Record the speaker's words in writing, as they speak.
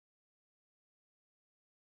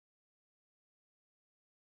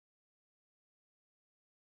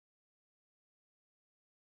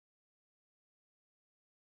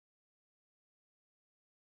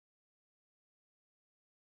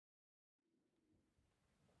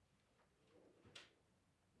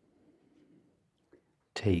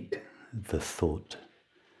take the thought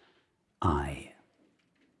I,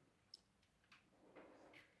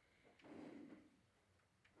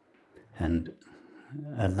 and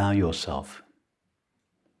allow yourself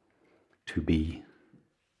to be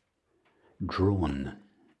drawn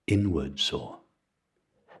inwards or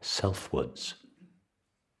selfwards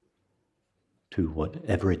to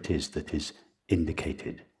whatever it is that is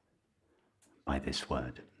indicated by this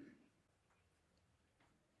word.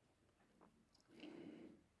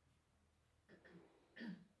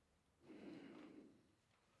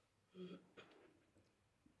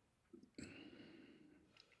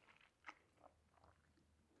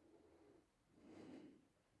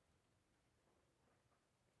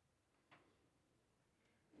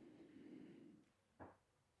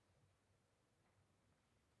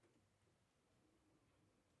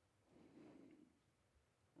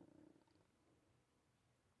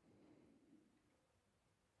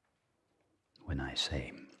 When I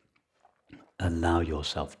say, allow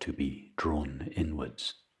yourself to be drawn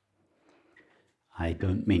inwards, I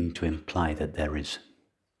don't mean to imply that there is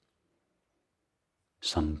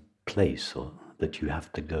some place or that you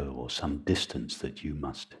have to go or some distance that you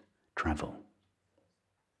must travel.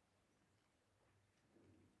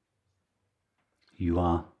 You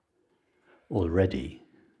are already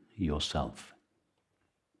yourself.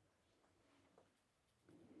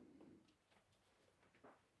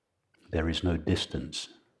 There is no distance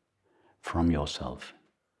from yourself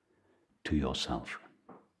to yourself.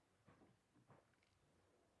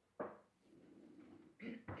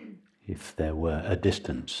 If there were a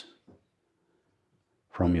distance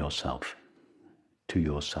from yourself to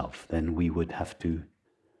yourself, then we would have to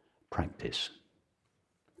practice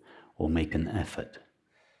or make an effort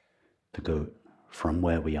to go from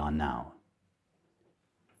where we are now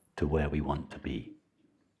to where we want to be.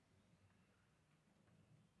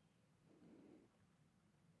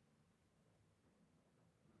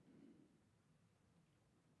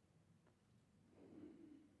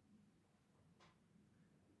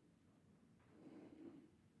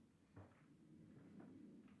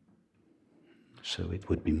 So it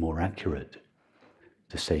would be more accurate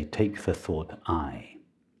to say, take the thought I,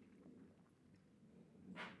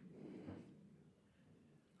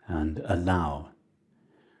 and allow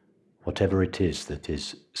whatever it is that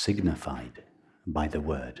is signified by the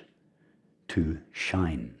word to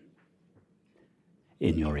shine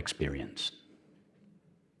in your experience.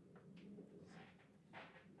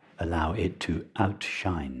 Allow it to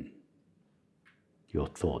outshine your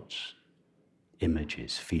thoughts,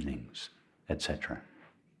 images, feelings, etc.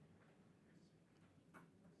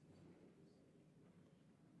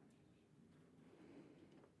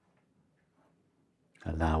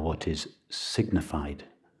 Allow what is signified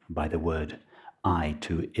by the word I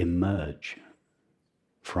to emerge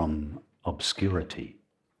from obscurity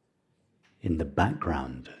in the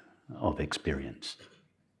background of experience.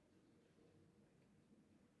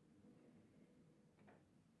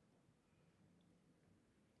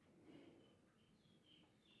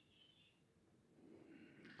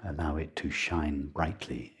 Allow it to shine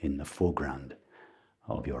brightly in the foreground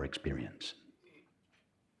of your experience.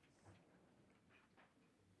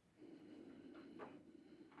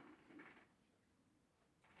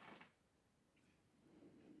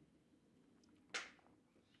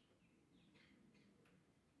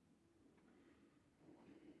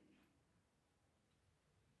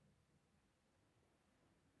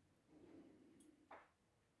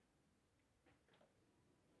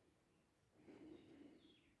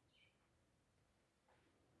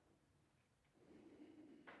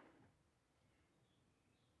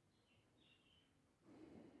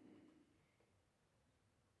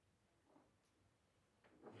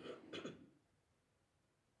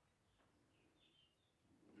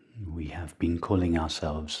 We have been calling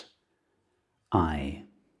ourselves I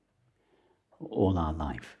all our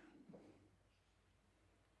life.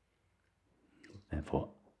 Therefore,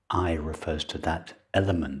 I refers to that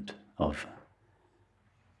element of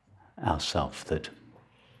ourself that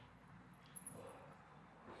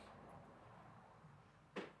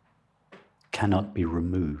cannot be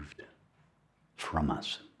removed from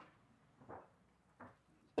us,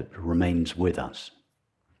 that remains with us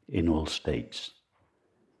in all states,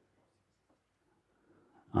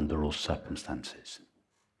 under all circumstances,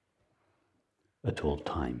 at all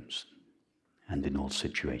times, and in all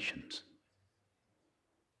situations.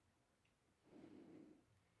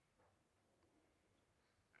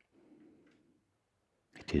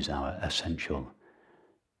 It is our essential,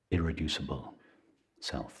 irreducible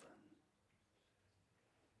self.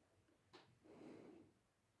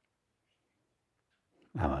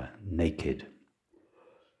 Our naked,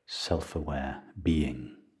 self-aware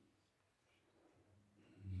being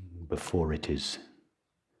before it is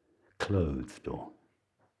clothed or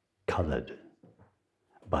colored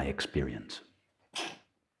by experience.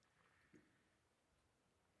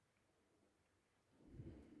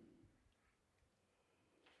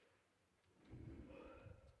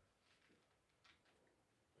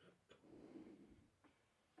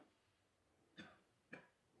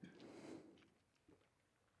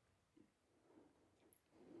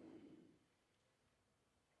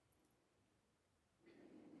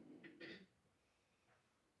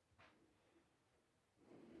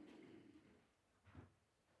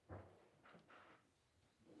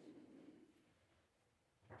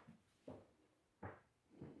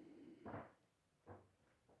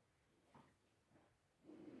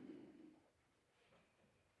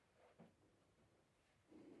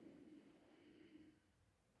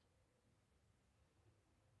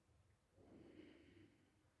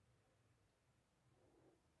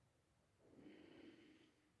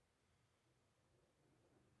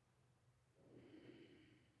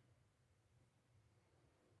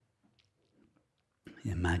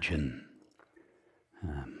 Imagine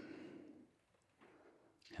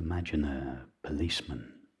a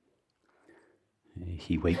policeman.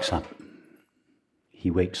 He wakes up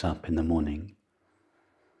in the morning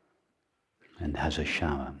and has a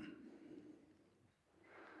shower.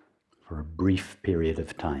 For a brief period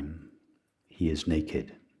of time, he is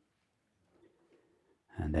naked.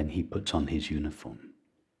 And then he puts on his uniform.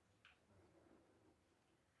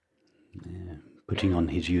 Putting on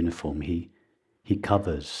his uniform, he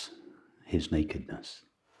covers his nakedness.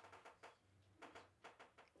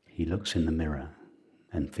 He looks in the mirror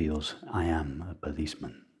and feels, I am a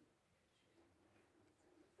policeman.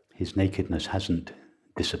 His nakedness hasn't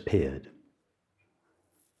disappeared.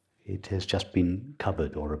 It has just been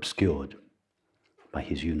covered or obscured by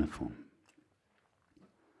his uniform.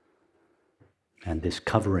 And this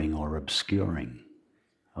covering or obscuring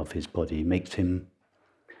of his body makes him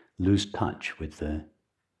lose touch with the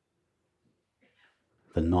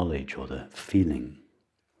knowledge or the feeling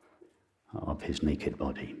of his naked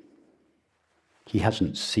body. He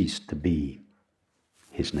hasn't ceased to be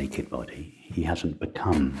his naked body. He hasn't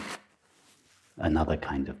become another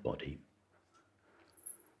kind of body.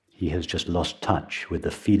 He has just lost touch with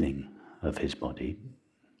the feeling of his body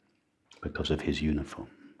because of his uniform.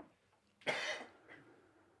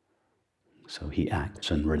 So he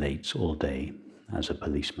acts and relates all day as a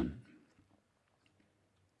policeman,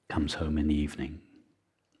 comes home in the evening,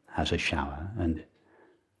 has a shower, and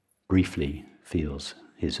briefly feels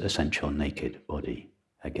his essential naked body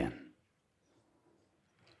again.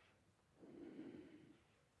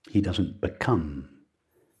 He doesn't become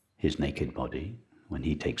his naked body when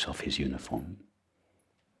he takes off his uniform.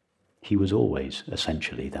 He was always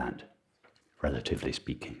essentially that, relatively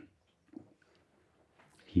speaking.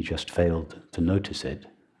 He just failed to notice it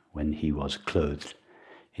when he was clothed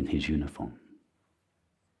in his uniform.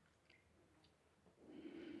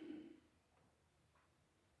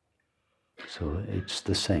 So it's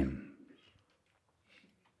the same.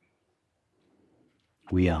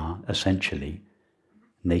 We are essentially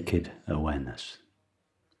naked awareness,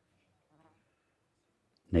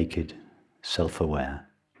 naked, self-aware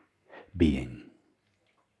being,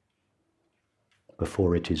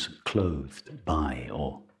 before it is clothed by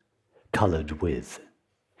or colored with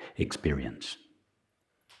experience.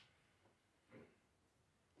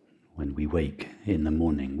 When we wake in the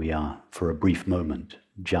morning, we are, for a brief moment,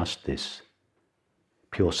 just this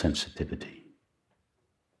pure sensitivity,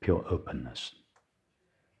 pure openness,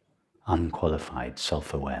 unqualified,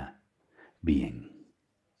 self-aware being.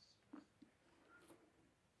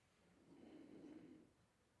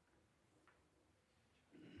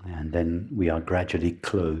 And then we are gradually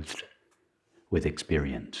clothed with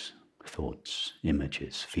experience, thoughts,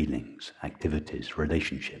 images, feelings, activities,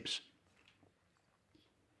 relationships.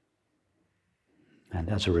 And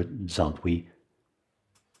as a result, we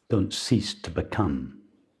don't cease to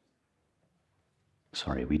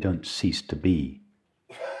be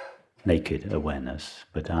naked awareness,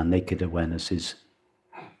 but our naked awareness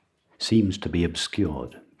seems to be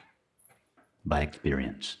obscured by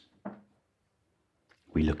experience.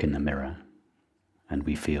 We look in the mirror and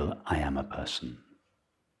we feel, I am a person,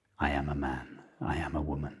 I am a man, I am a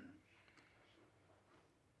woman,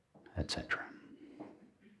 etc.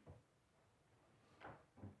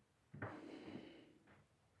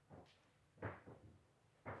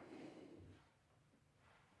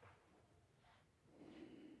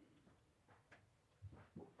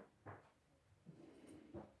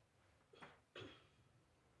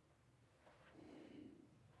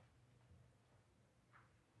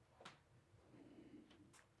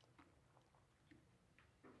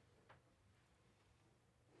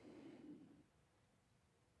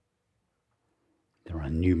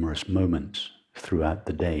 numerous moments throughout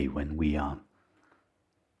the day when we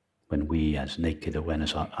as naked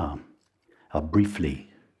awareness are briefly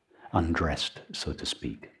undressed, so to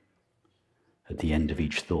speak, at the end of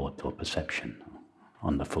each thought or perception,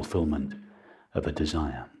 on the fulfillment of a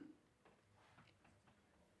desire.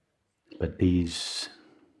 But these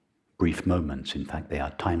brief moments, in fact they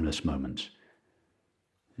are timeless moments,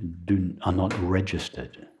 are not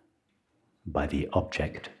registered by the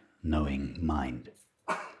object-knowing mind,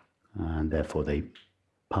 and therefore they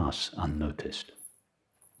pass unnoticed.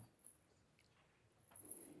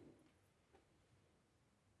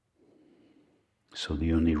 So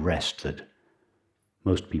the only rest that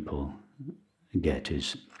most people get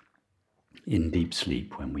is in deep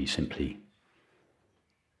sleep, when we simply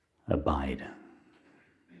abide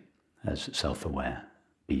as self-aware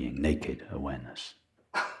being, naked awareness.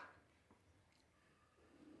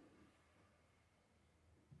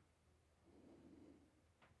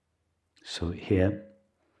 So here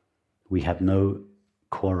we have no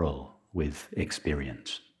quarrel with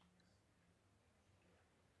experience.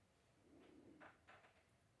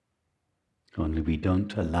 Only we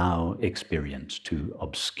don't allow experience to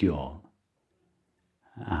obscure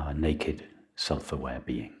our naked self-aware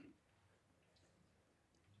being.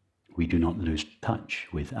 We do not lose touch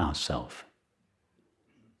with ourself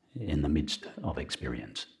in the midst of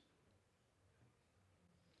experience.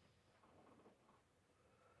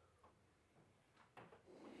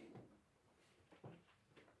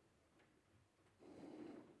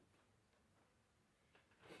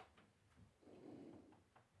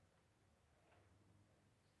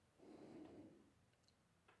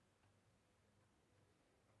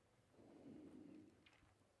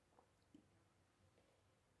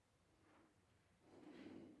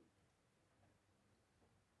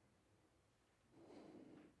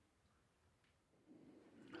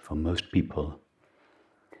 For most people,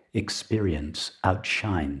 experience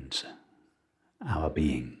outshines our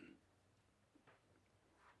being.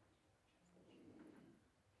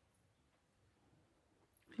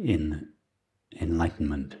 In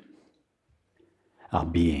enlightenment, our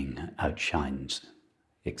being outshines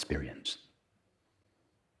experience.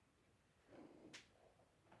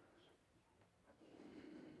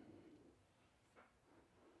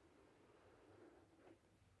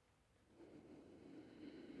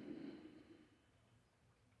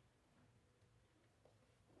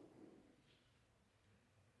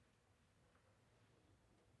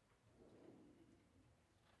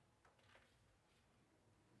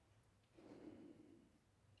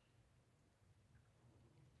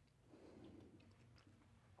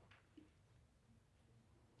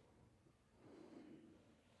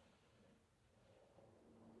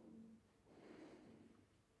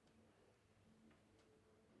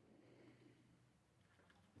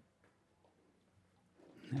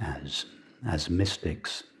 As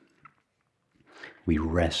mystics, we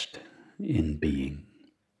rest in being.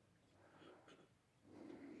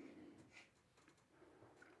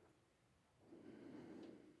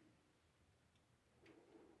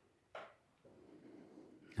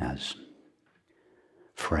 As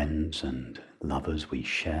friends and lovers, we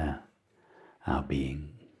share our being.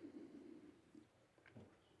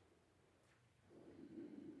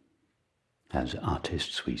 As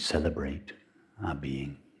artists, we celebrate our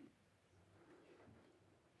being.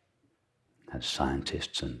 As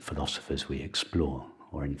scientists and philosophers, we explore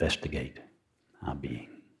or investigate our being.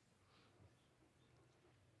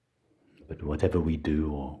 But whatever we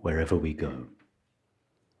do or wherever we go,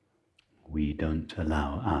 we don't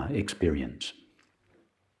allow our experience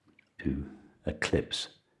to eclipse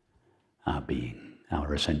our being,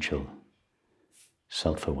 our essential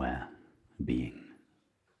self-aware being,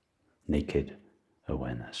 naked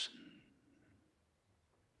awareness.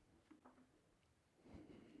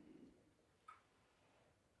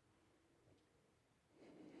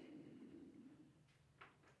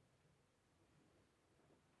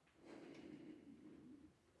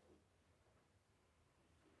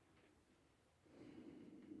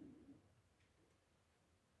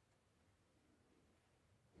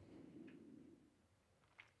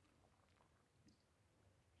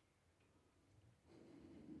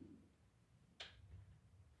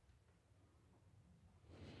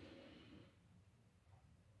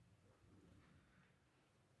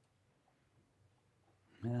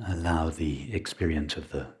 Allow the experience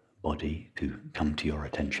of the body to come to your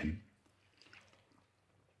attention.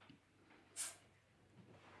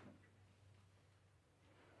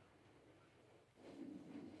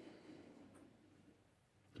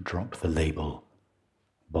 Drop the label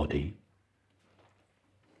body.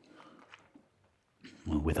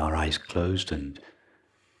 With our eyes closed and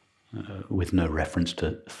with no reference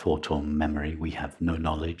to thought or memory. We have no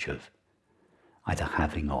knowledge of either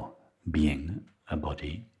having or being a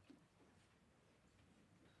body.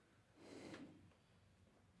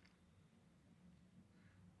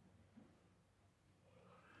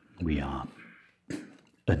 We are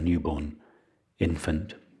a newborn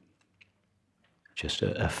infant, just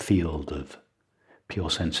a field of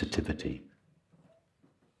pure sensitivity,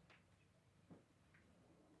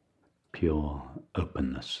 pure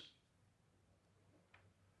openness,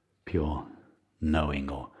 pure knowing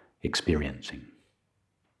or experiencing.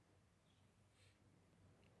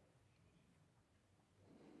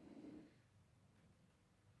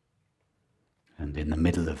 And in the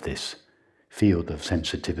middle of this field of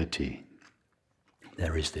sensitivity,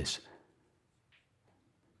 there is this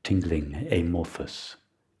tingling, amorphous,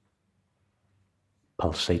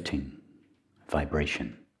 pulsating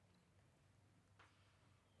vibration,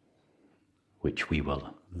 which we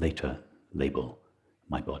will later label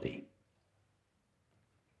my body.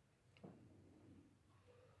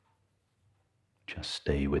 Just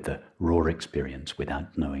stay with the raw experience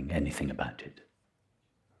without knowing anything about it.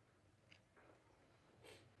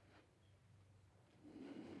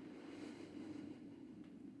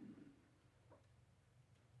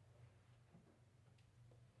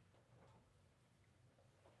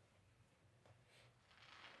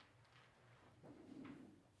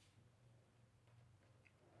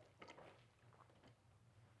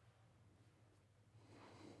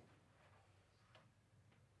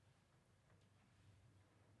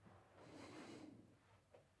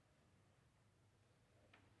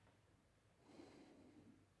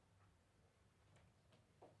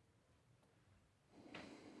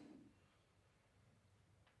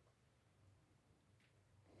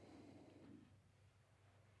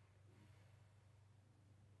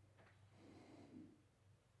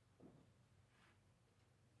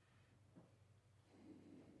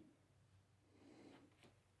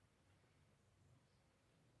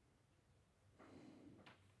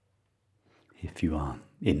 If you are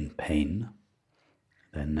in pain,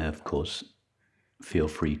 then of course feel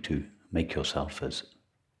free to make yourself as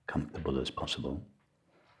comfortable as possible.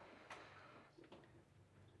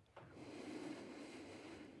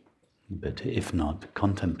 But if not,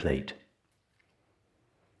 contemplate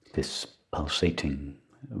this pulsating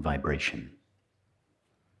vibration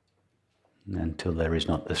until there is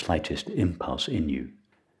not the slightest impulse in you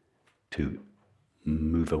to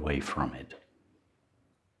move away from it.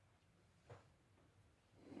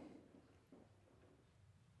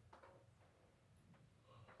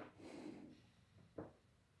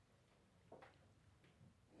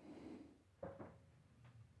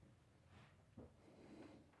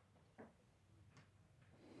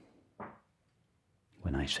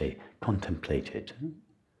 When I say contemplate it,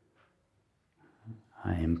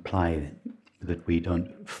 I imply that we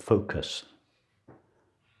don't focus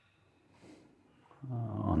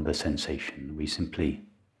on the sensation. We simply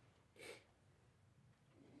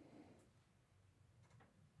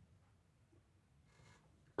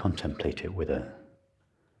contemplate it with a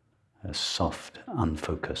soft,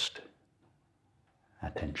 unfocused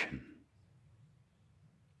attention.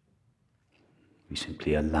 We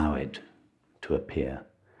simply allow it to appear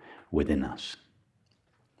within us,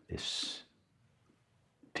 this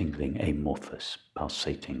tingling, amorphous,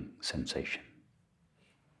 pulsating sensation.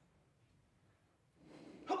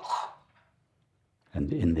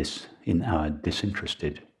 And in our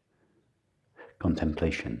disinterested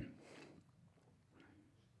contemplation,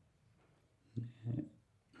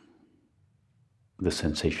 the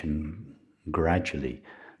sensation gradually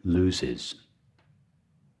loses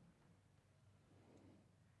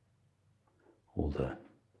all the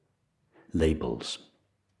labels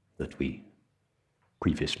that we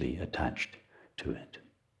previously attached to it.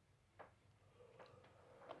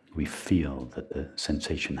 We feel that the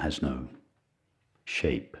sensation has no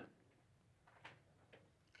shape,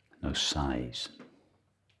 no size,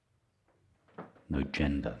 no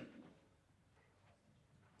gender,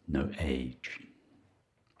 no age,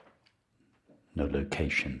 no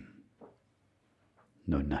location,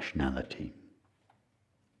 no nationality.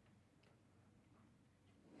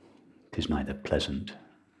 It is neither pleasant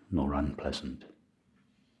nor unpleasant.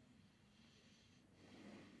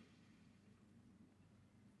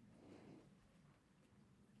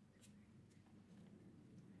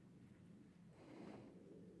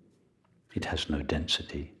 It has no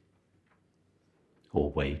density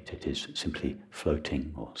or weight. It is simply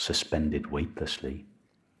floating or suspended weightlessly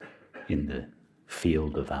in the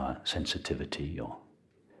field of our sensitivity or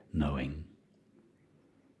knowing.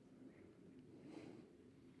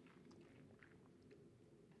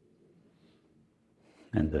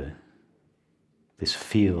 and this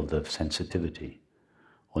field of sensitivity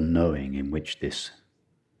or knowing in which this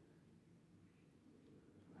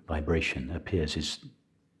vibration appears is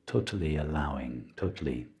totally allowing,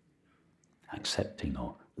 totally accepting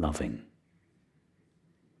or loving.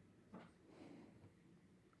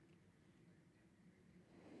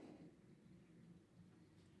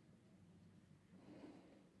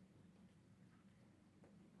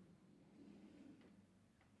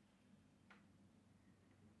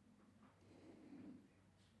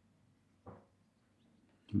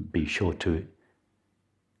 Be sure to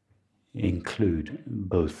include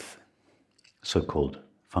both so-called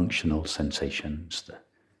functional sensations, the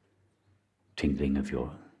tingling of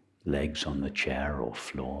your legs on the chair or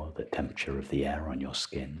floor, the temperature of the air on your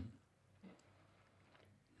skin,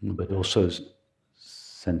 but also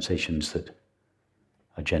sensations that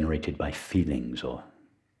are generated by feelings or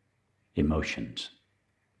emotions.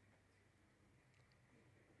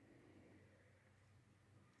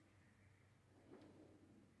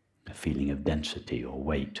 A feeling of density or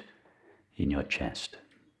weight in your chest.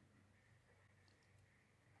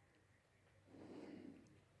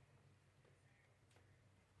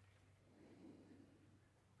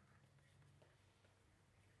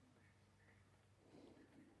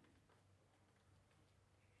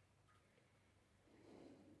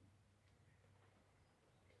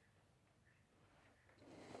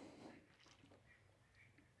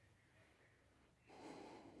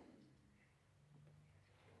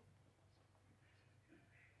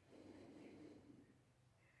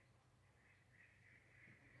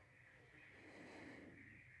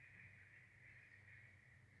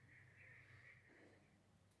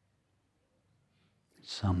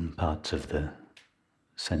 Some parts of the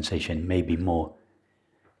sensation may be more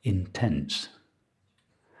intense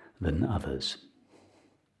than others.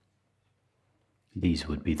 These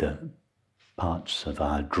would be the parts of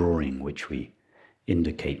our drawing which we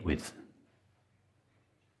indicate with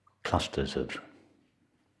clusters of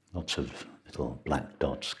lots of little black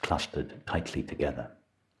dots clustered tightly together.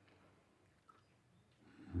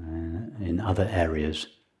 In other areas,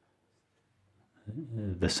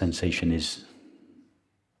 the sensation is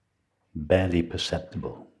barely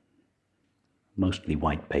perceptible, mostly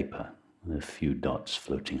white paper, with a few dots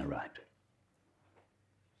floating around.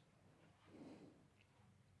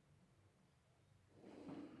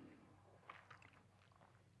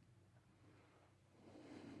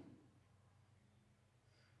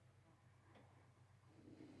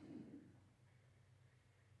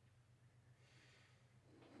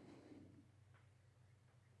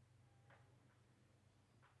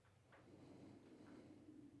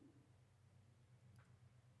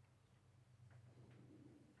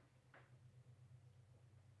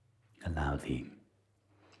 Allow the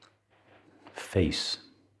face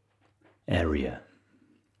area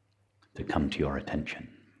to come to your attention.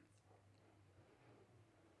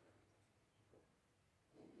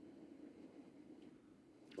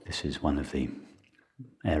 This is one of the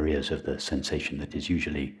areas of the sensation that is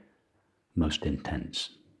usually most intense.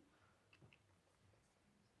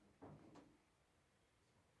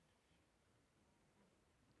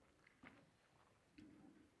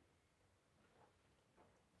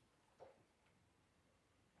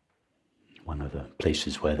 One of the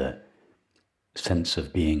places where the sense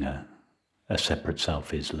of being a separate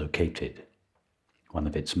self is located, one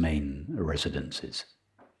of its main residences.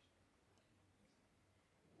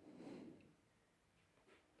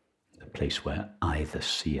 The place where I, the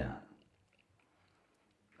seer,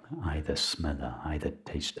 I, the smeller, I, the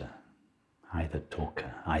taster, I, the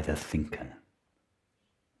talker, I, the thinker,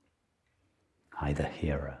 I, the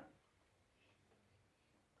hearer,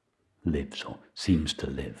 lives or seems to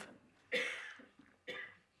live.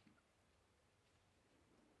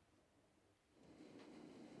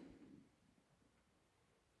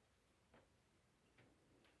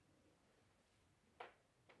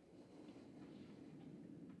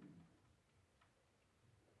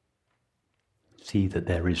 See that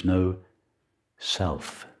there is no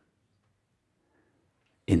self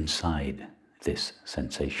inside this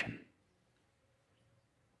sensation.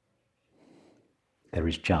 There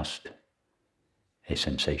is just a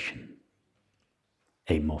sensation,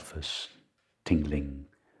 amorphous, tingling,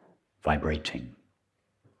 vibrating.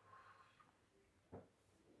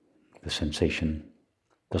 The sensation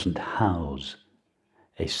doesn't house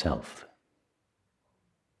a self.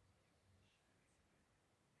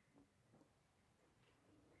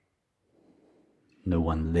 No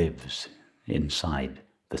one lives inside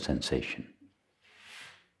the sensation.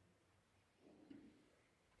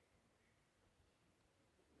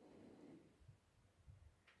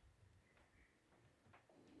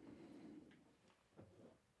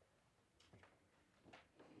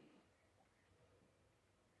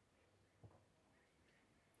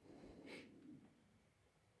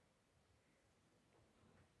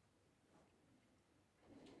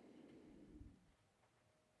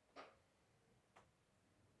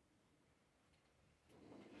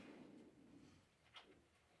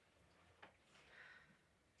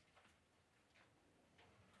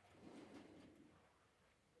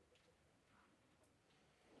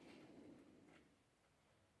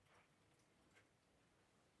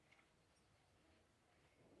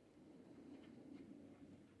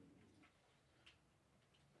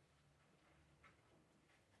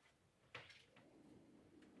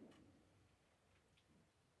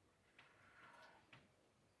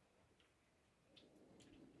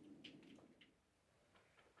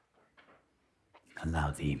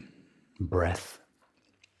 Allow the breath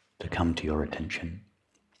to come to your attention.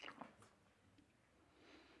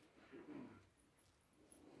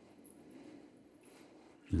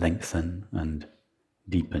 Lengthen and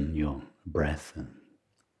deepen your breath, and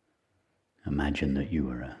imagine that you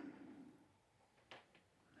are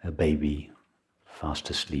a baby fast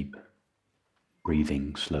asleep,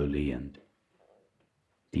 breathing slowly and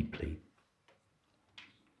deeply.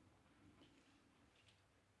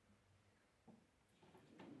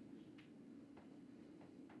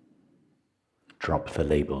 Drop the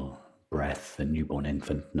label breath. The newborn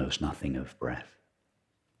infant knows nothing of breath.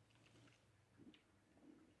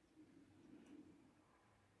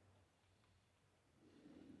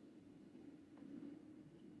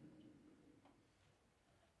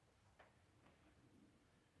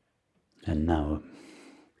 And now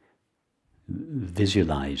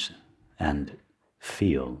visualize and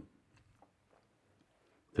feel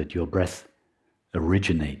that your breath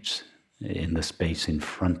originates in the space in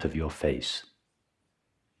front of your face.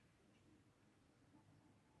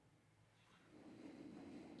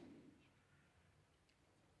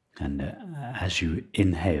 And as you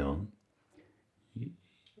inhale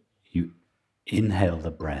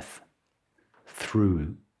the breath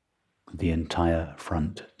through the entire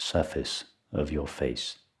front surface of your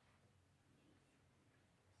face.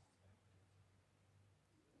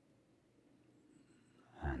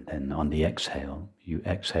 And then on the exhale, you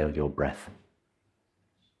exhale your breath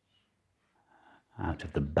out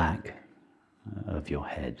of the back of your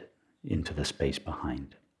head into the space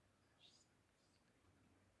behind.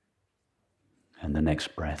 And the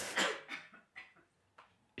next breath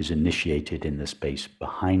is initiated in the space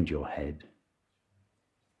behind your head.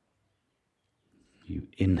 You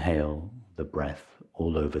inhale the breath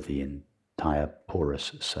all over the entire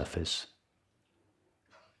porous surface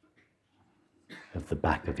of the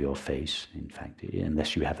back of your face. In fact,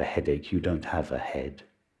 unless you have a headache, you don't have a head.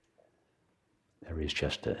 There is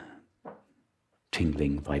just a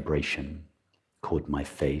tingling vibration called my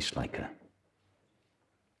face, like a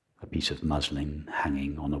piece of muslin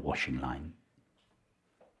hanging on a washing line.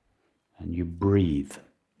 And you breathe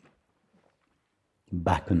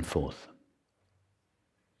back and forth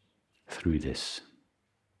through this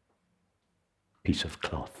piece of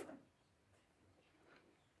cloth.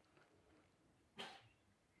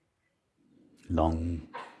 Long,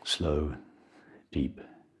 slow, deep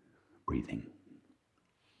breathing.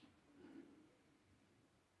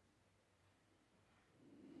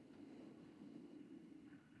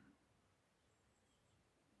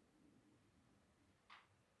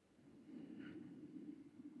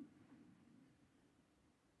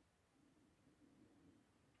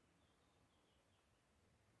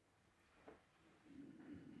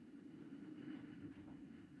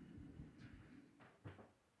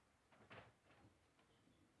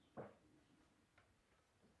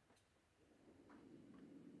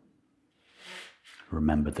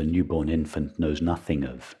 Remember, the newborn infant knows nothing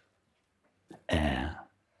of air,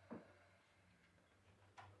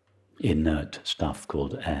 inert stuff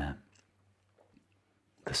called air.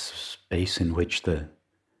 The space in which the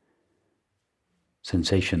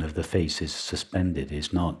sensation of the face is suspended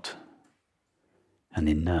is not an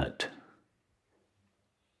inert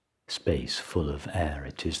space full of air.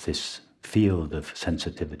 It is this field of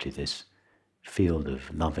sensitivity, this field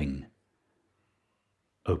of loving,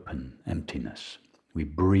 open emptiness. We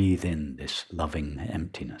breathe in this loving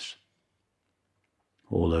emptiness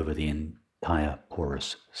all over the entire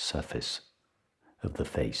porous surface of the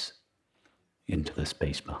face, into the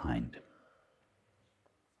space behind.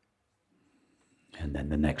 And then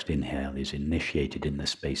the next inhale is initiated in the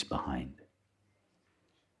space behind.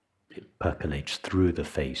 It percolates through the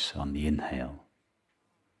face on the inhale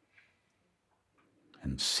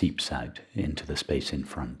and seeps out into the space in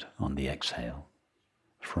front on the exhale,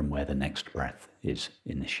 from where the next breath is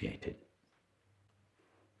initiated.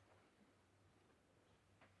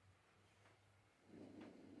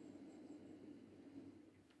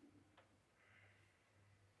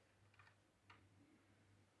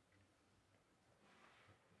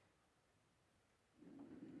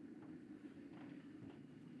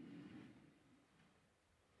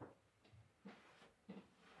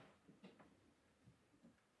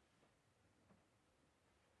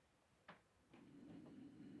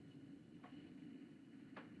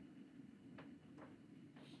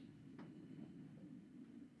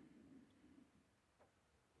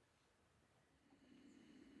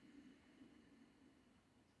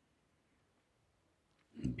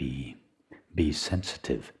 Be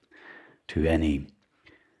sensitive to any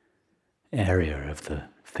area of the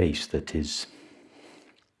face that is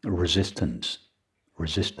resistant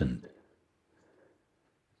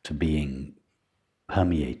to being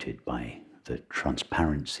permeated by the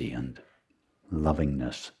transparency and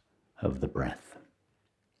lovingness of the breath.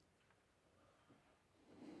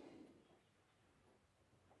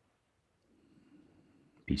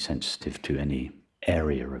 Be sensitive to any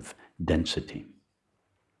area of density.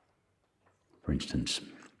 For instance,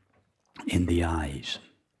 in the eyes,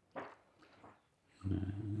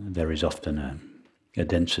 there is often a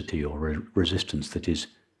density or resistance that is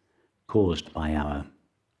caused by our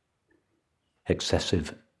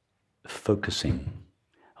excessive focusing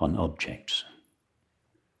on objects,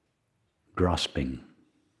 grasping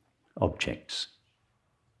objects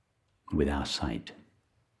with our sight.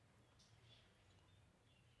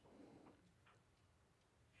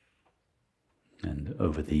 And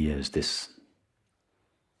over the years, this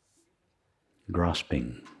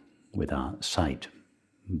grasping with our sight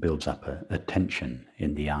builds up a tension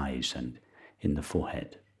in the eyes and in the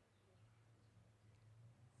forehead.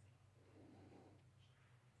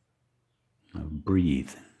 Now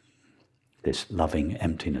breathe this loving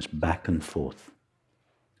emptiness back and forth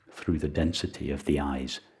through the density of the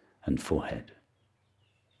eyes and forehead.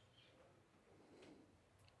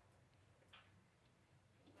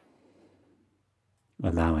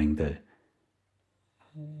 Allowing the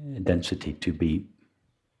density to be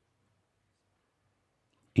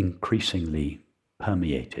increasingly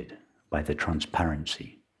permeated by the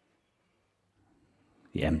transparency,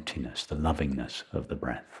 the emptiness, the lovingness of the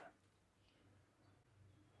breath.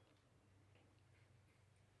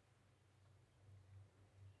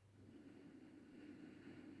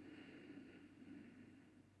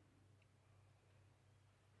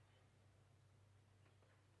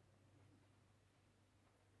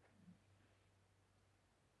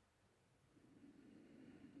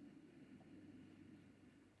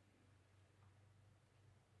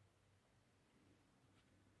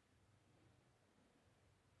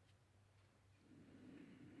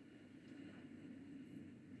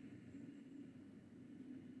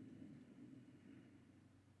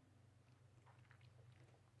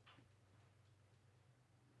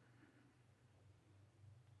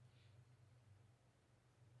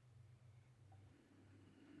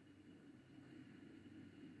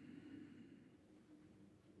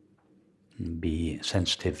 Be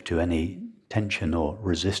sensitive to any tension or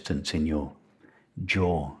resistance in your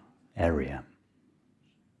jaw area.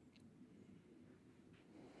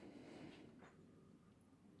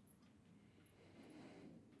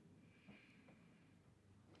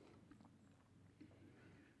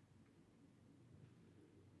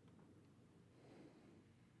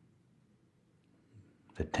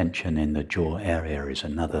 The tension in the jaw area is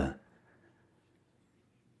another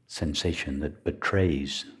sensation that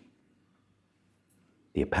betrays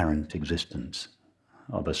the apparent existence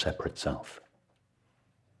of a separate self.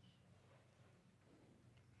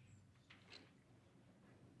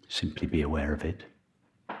 Simply be aware of it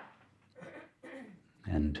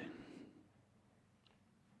and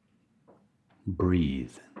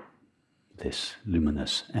breathe this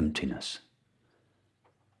luminous emptiness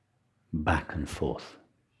back and forth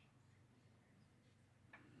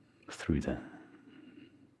through the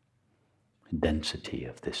density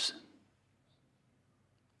of this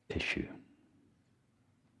tissue,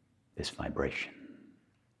 this vibration.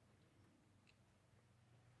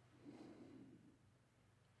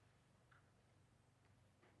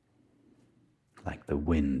 Like the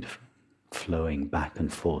wind flowing back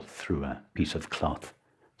and forth through a piece of cloth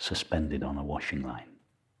suspended on a washing line.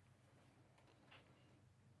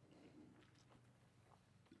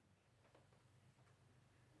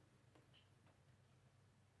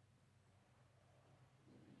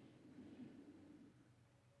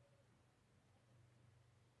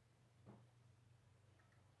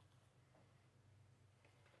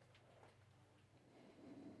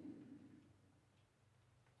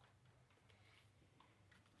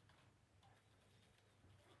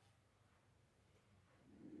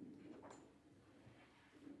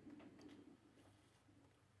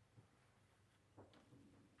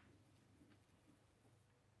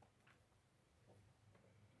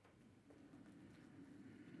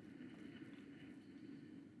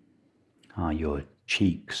 Are your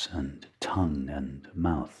cheeks and tongue and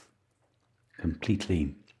mouth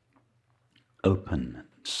completely open and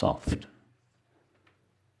soft?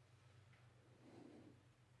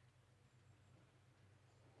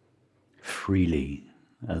 Freely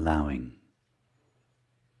allowing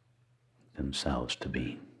themselves to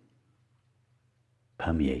be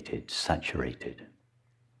permeated, saturated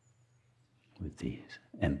with the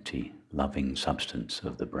empty, loving substance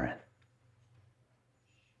of the breath.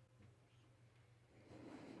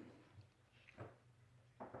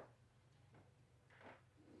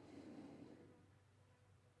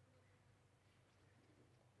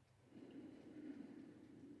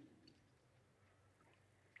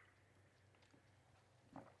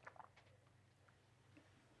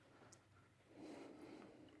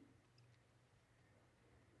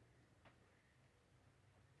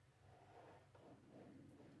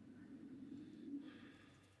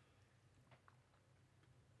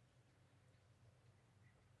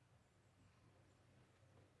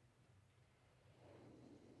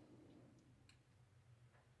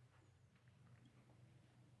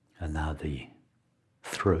 Allow the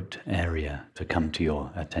throat area to come to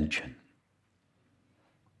your attention.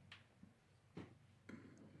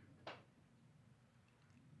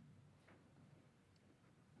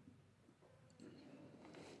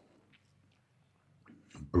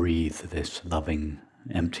 Breathe this loving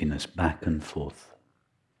emptiness back and forth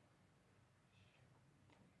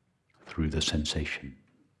through the sensation.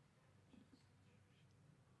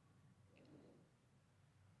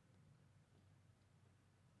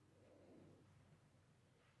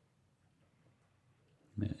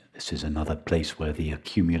 This is another place where the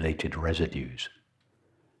accumulated residues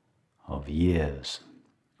of years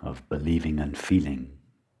of believing and feeling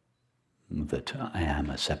that I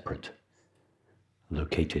am a separate,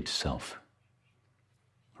 located self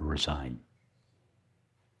reside.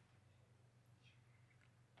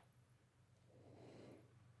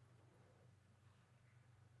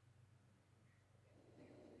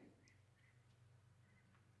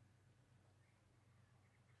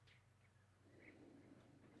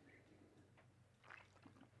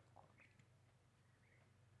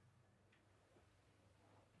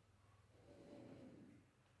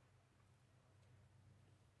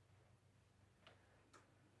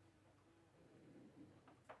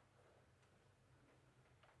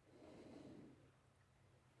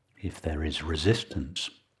 If there is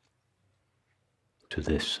resistance to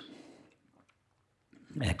this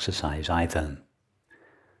exercise, either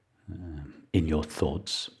in your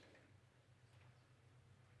thoughts,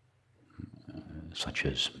 such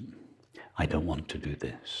as, I don't want to do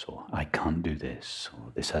this, or I can't do this,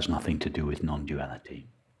 or this has nothing to do with non-duality,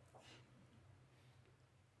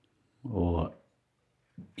 or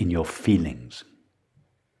in your feelings,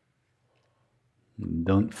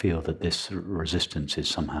 don't feel that this resistance is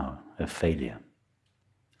somehow a failure.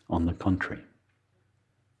 On the contrary,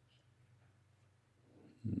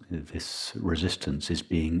 this resistance is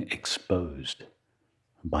being exposed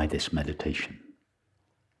by this meditation.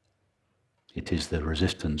 It is the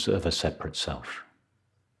resistance of a separate self.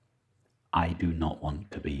 I do not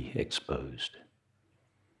want to be exposed.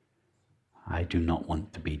 I do not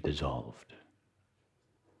want to be dissolved.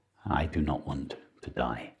 I do not want to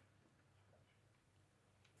die.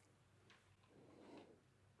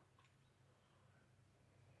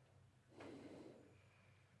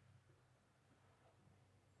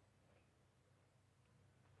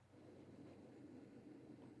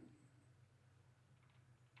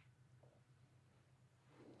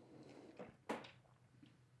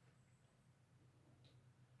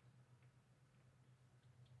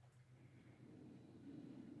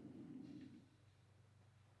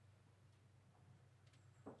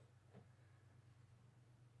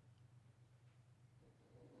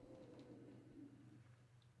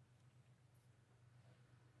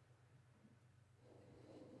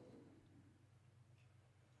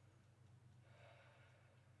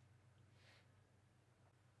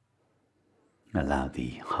 Allow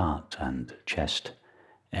the heart and chest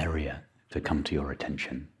area to come to your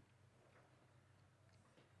attention.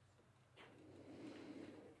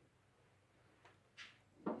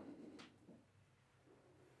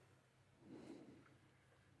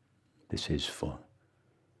 This is for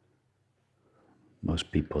most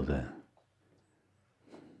people the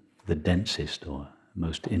densest or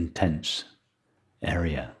most intense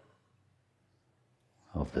area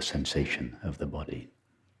of the sensation of the body.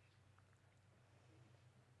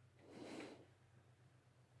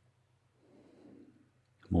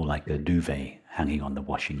 More like a duvet hanging on the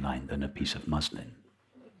washing line than a piece of muslin.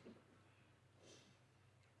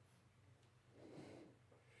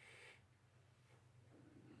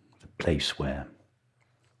 The place where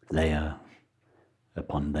layer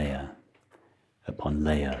upon layer upon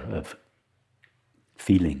layer of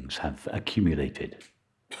feelings have accumulated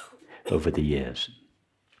over the years.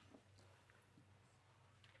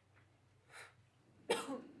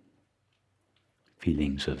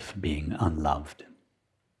 Feelings of being unloved,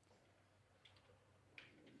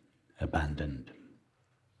 abandoned,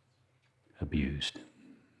 abused,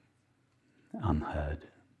 unheard,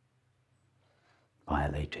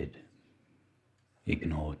 violated,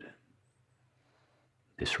 ignored,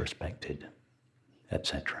 disrespected,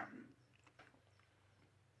 etc.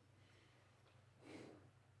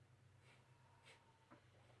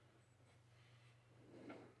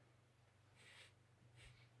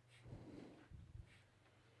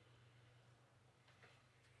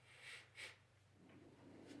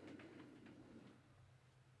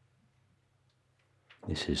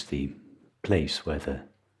 This is the place where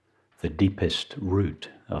the deepest root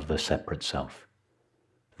of the separate self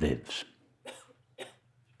lives.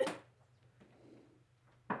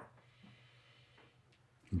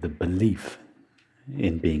 The belief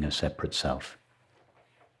in being a separate self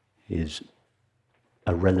is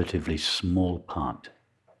a relatively small part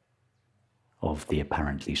of the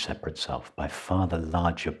apparently separate self. By far the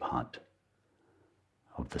larger part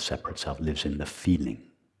of the separate self lives in the feeling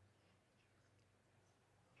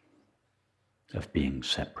of being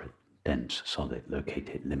separate, dense, solid,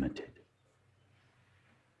 located, limited.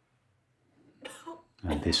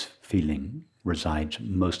 And this feeling resides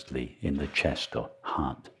mostly in the chest or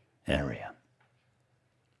heart area.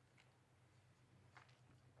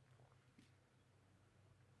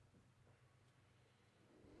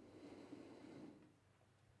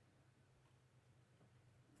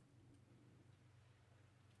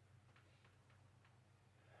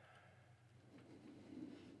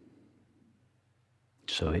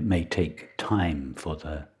 So it may take time for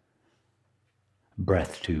the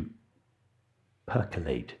breath to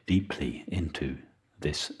percolate deeply into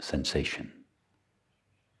this sensation.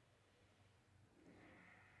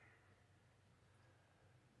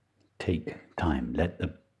 Take time, let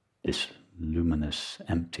this luminous,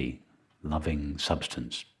 empty, loving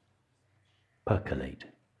substance percolate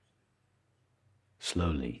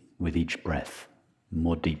slowly with each breath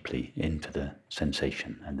more deeply into the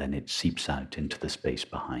sensation, and then it seeps out into the space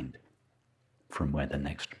behind from where the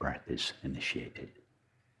next breath is initiated.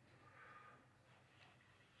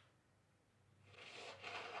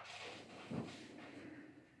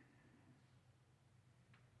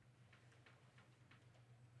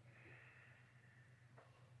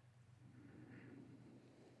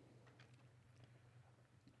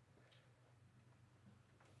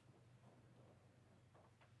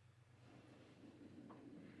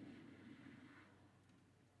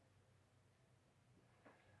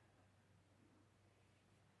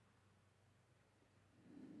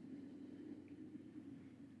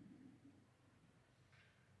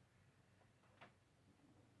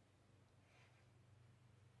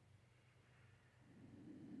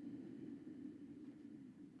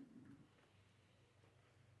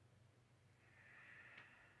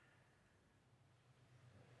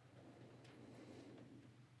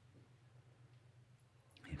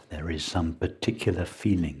 If there is some particular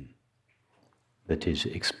feeling that is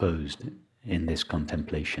exposed in this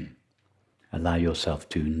contemplation, allow yourself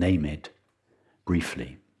to name it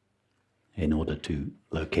briefly in order to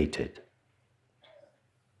locate it.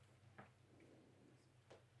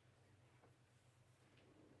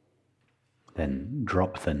 Then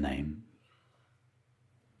drop the name.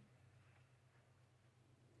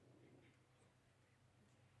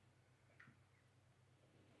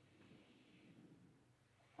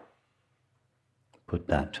 Put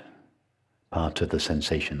that part of the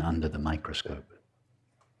sensation under the microscope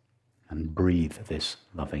and breathe this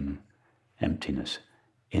loving emptiness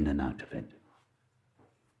in and out of it.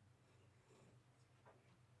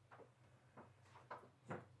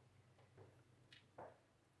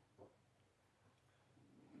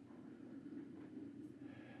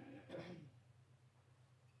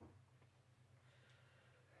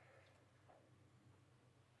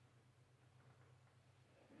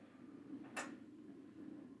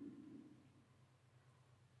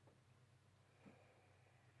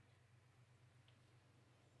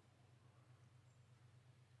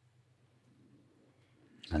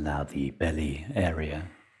 Allow the belly area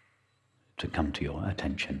to come to your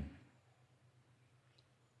attention.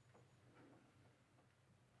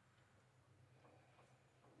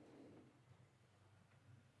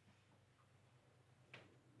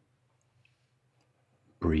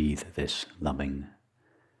 Breathe this loving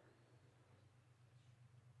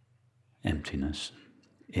emptiness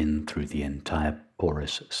in through the entire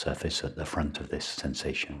porous surface at the front of this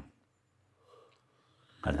sensation.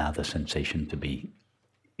 Allow the sensation to be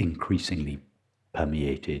increasingly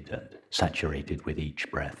permeated and saturated with each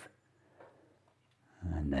breath.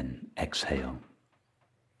 And then exhale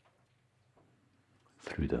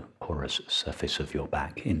through the porous surface of your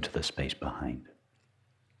back into the space behind,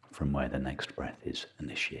 from where the next breath is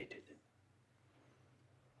initiated.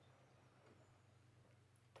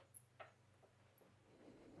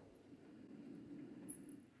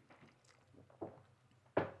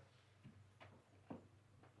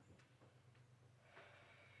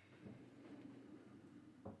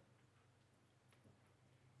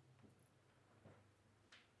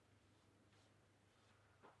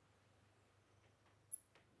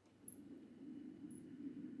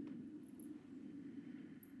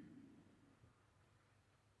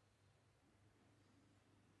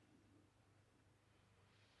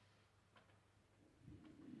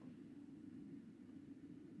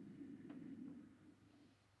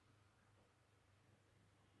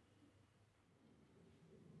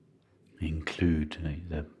 include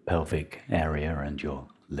the pelvic area and your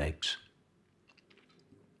legs.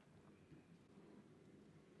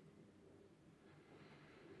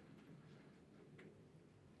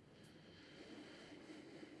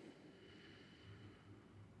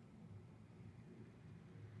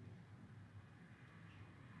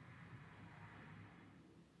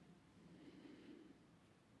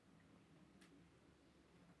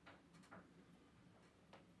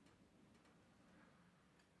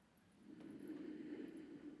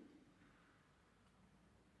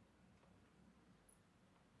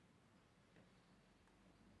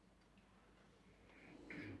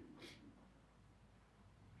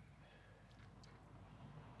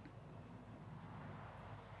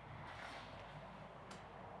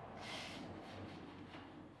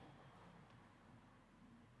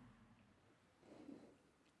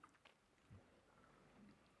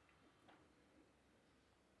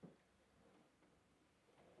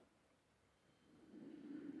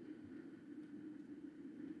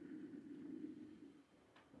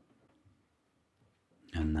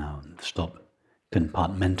 And now stop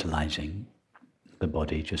compartmentalizing the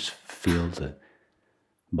body, just feel the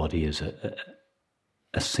body as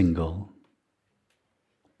a single,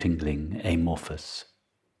 tingling, amorphous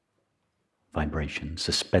vibration,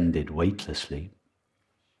 suspended weightlessly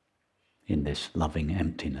in this loving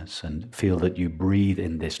emptiness, and feel that you breathe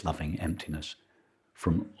in this loving emptiness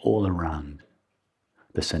from all around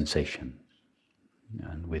the sensation.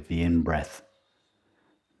 And with the in-breath,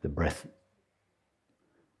 the breath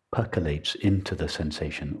percolates into the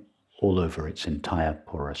sensation all over its entire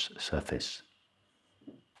porous surface.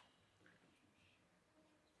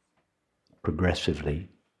 Progressively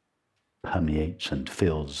permeates and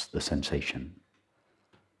fills the sensation,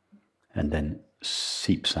 and then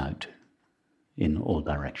seeps out in all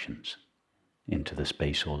directions into the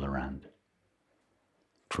space all around,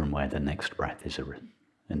 from where the next breath is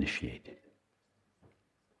initiated.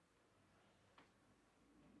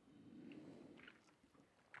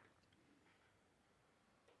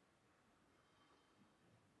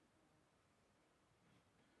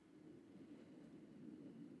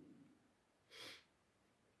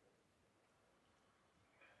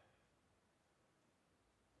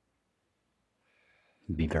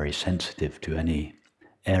 Be very sensitive to any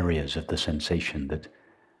areas of the sensation that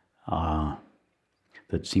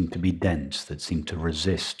seem to be dense, that seem to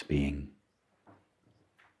resist being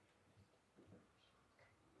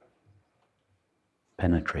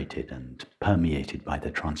penetrated and permeated by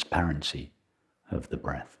the transparency of the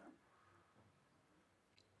breath.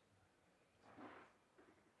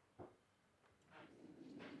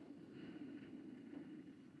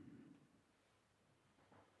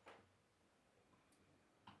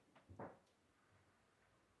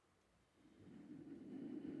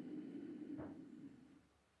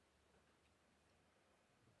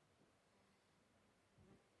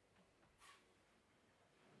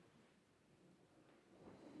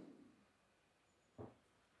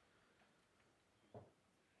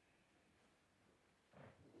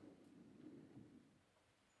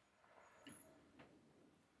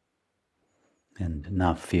 And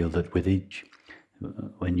now feel that with each,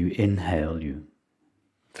 when you inhale, you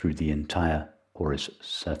through the entire porous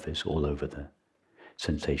surface all over the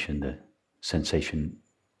sensation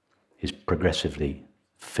is progressively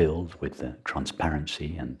filled with the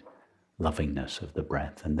transparency and lovingness of the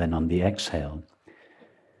breath. And then on the exhale,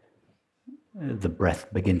 the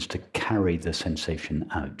breath begins to carry the sensation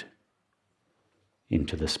out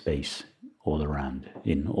into the space all around,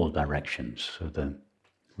 in all directions. So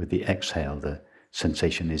with the exhale, the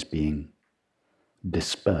sensation is being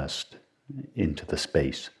dispersed into the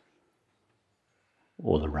space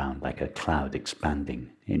all around, like a cloud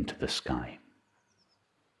expanding into the sky.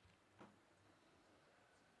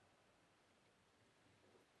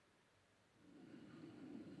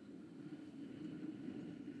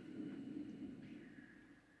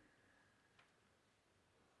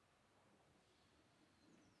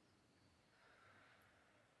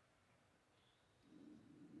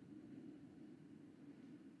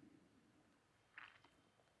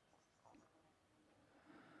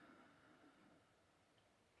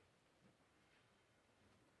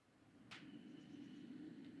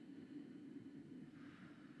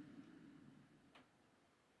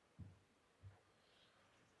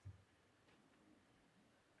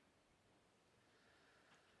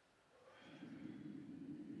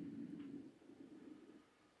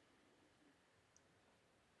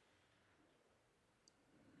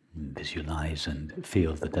 Visualize and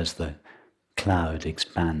feel that as the cloud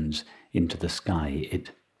expands into the sky,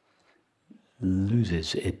 it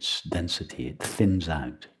loses its density, it thins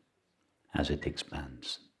out as it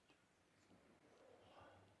expands.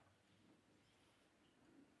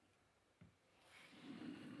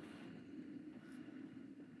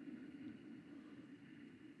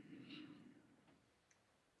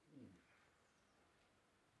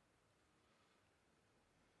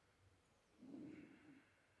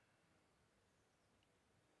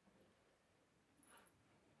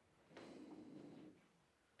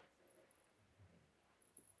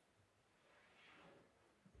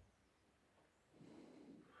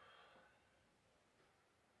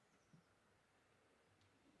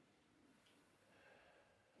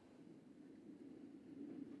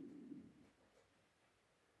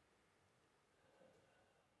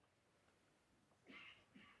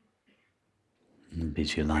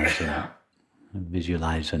 And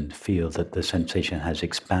visualize and feel that the sensation has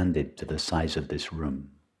expanded to the size of this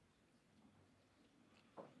room.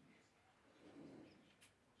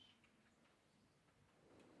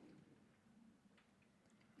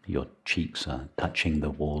 Your cheeks are touching the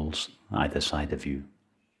walls either side of you.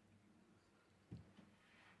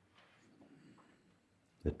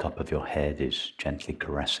 The top of your head is gently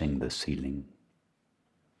caressing the ceiling.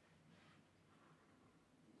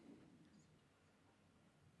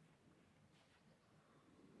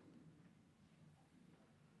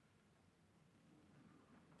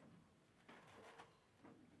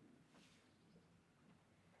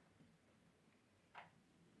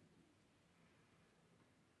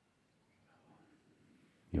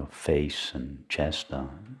 Your face and chest are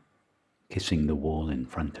kissing the wall in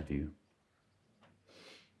front of you.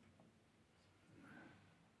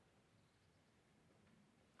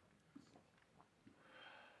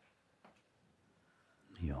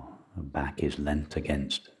 Your back is leant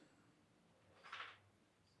against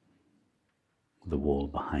the wall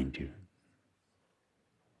behind you.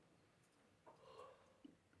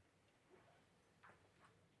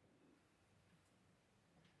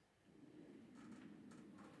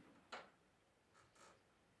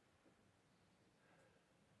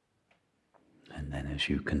 And then as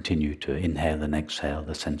you continue to inhale and exhale,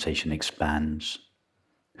 the sensation expands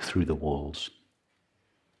through the walls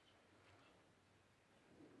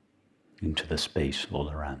into the space all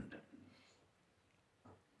around,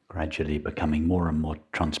 gradually becoming more and more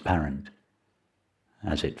transparent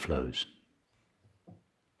as it flows.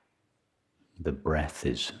 The breath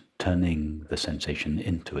is turning the sensation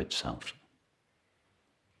into itself.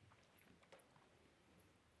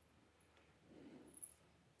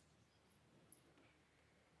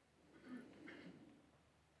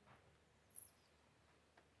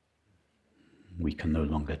 We can no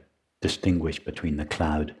longer distinguish between the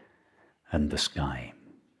cloud and the sky.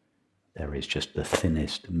 There is just the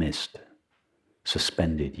thinnest mist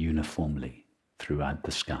suspended uniformly throughout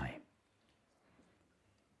the sky,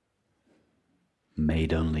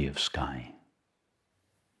 made only of sky.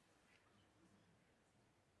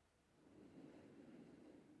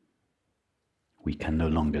 We can no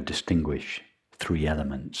longer distinguish three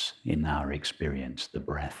elements in our experience: the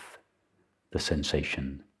breath, the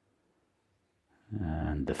sensation,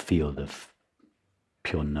 and the field of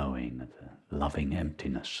pure knowing, the loving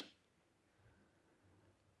emptiness.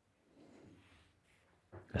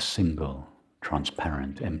 A single,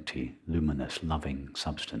 transparent, empty, luminous, loving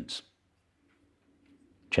substance,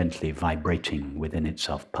 gently vibrating within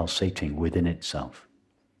itself, pulsating within itself,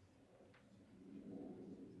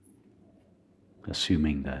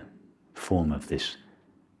 assuming the form of this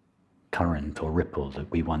current or ripple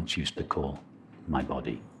that we once used to call my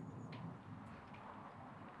body.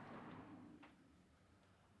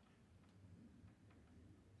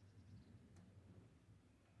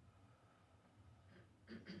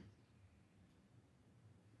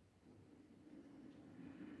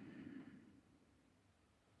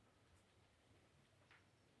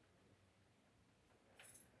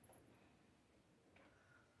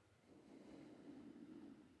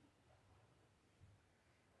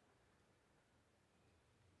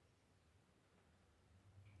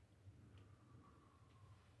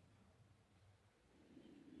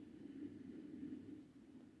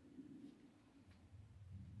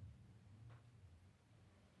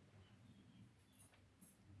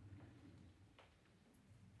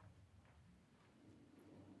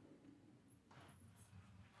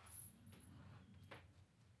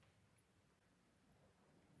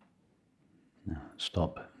 Now,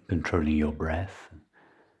 stop controlling your breath.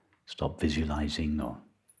 Stop visualizing or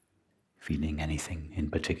feeling anything in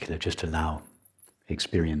particular. Just allow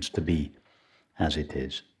experience to be as it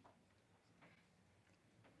is.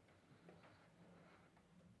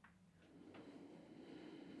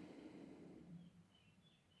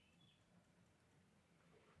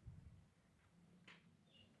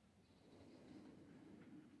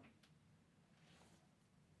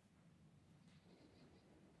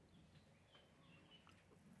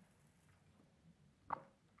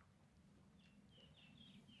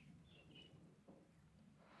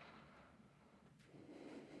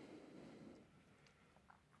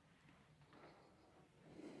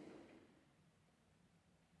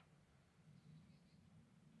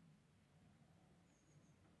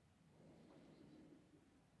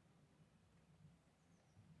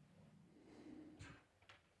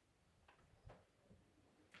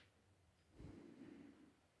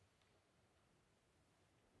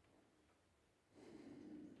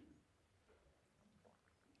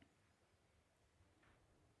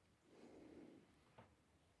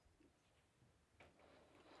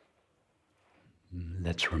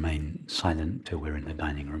 let's remain silent till we're in the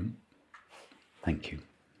dining room. Thank you.